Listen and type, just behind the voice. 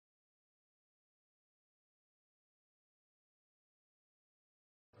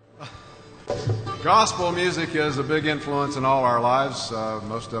Gospel music is a big influence in all our lives.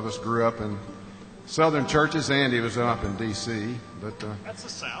 Most of us grew up in Southern churches. Andy was up in D.C., but that's the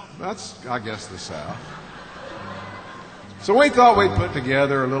South. That's, I guess, the South. So we thought we'd put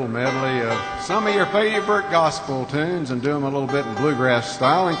together a little medley of some of your favorite gospel tunes and do them a little bit in bluegrass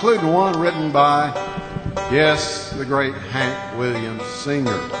style, including one written by, yes, the great Hank Williams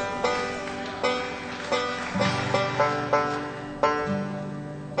Sr.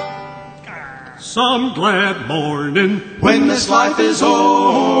 Some glad morning when this life is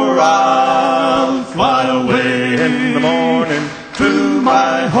o'er, I'll fly away in the morning to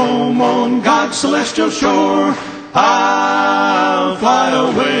my home on God's celestial shore. I'll fly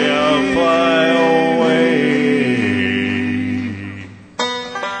away, I'll fly away.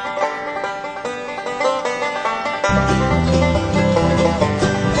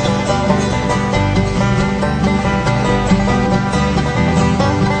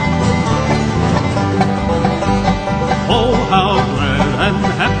 Oh, how glad and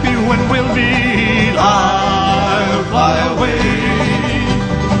happy when we'll meet. I'll fly away.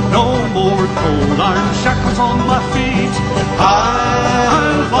 No more cold iron shackles on my feet.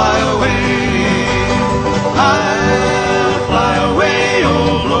 I'll fly away. I'll fly away,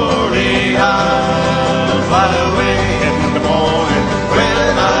 oh glory. I'll fly away in the morning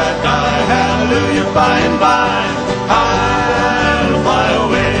when I die. Hallelujah, by and by. I'll fly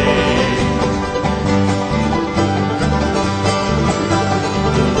away.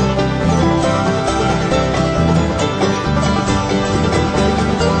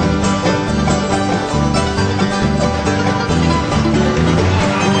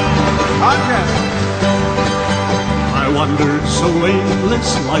 I wandered so aimless,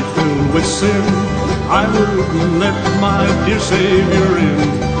 life filled with sin, I wouldn't let my dear Savior in.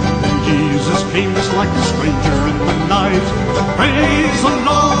 And Jesus came just like a stranger in the night. Praise the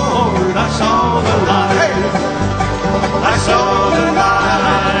Lord, I saw the light. I saw the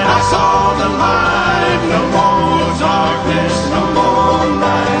light, I saw the light. No more darkness, no more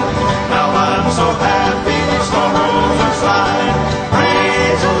night. Now I'm so happy, sorrows aside.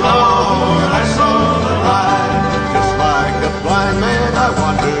 Praise the Lord, I saw the light. Just like a blind man, I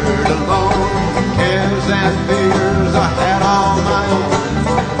wandered alone. Cares and fears I had all my own.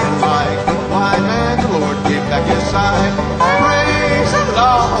 And like a blind man, the Lord gave back his sight. Praise the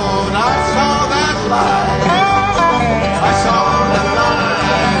Lord, I saw that light. I saw the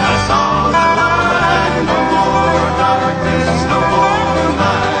light, I saw the light. No more darkness, no more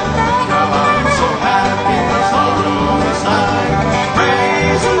night. Now I'm so happy, sorrow aside.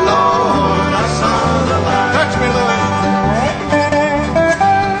 Praise the Lord, I saw the light. Touch me, Louis.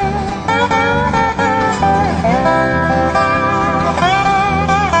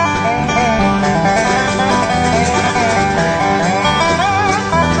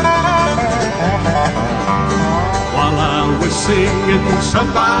 Singing,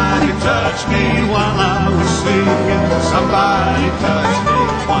 somebody touch me. While I was singing, somebody touch me.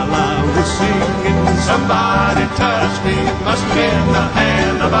 While I was singing, somebody touch me. Must have been the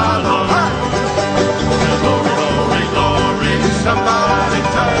hand of our Lord. Glory, glory, glory, somebody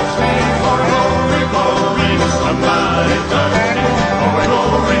touch me. Glory, glory, somebody touch me. Glory,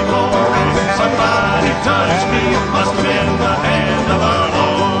 glory, glory, somebody touch me. Must have been the hand of our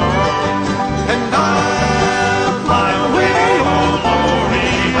Lord. And I'll fly away.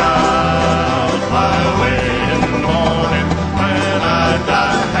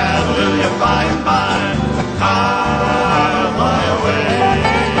 By and by, I'll fly away.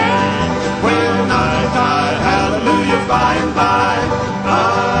 When I die, hallelujah, by and by,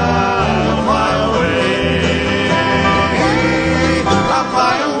 I'll fly away. I'll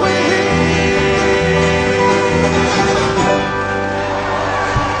fly away.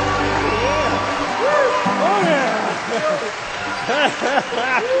 Oh, yeah.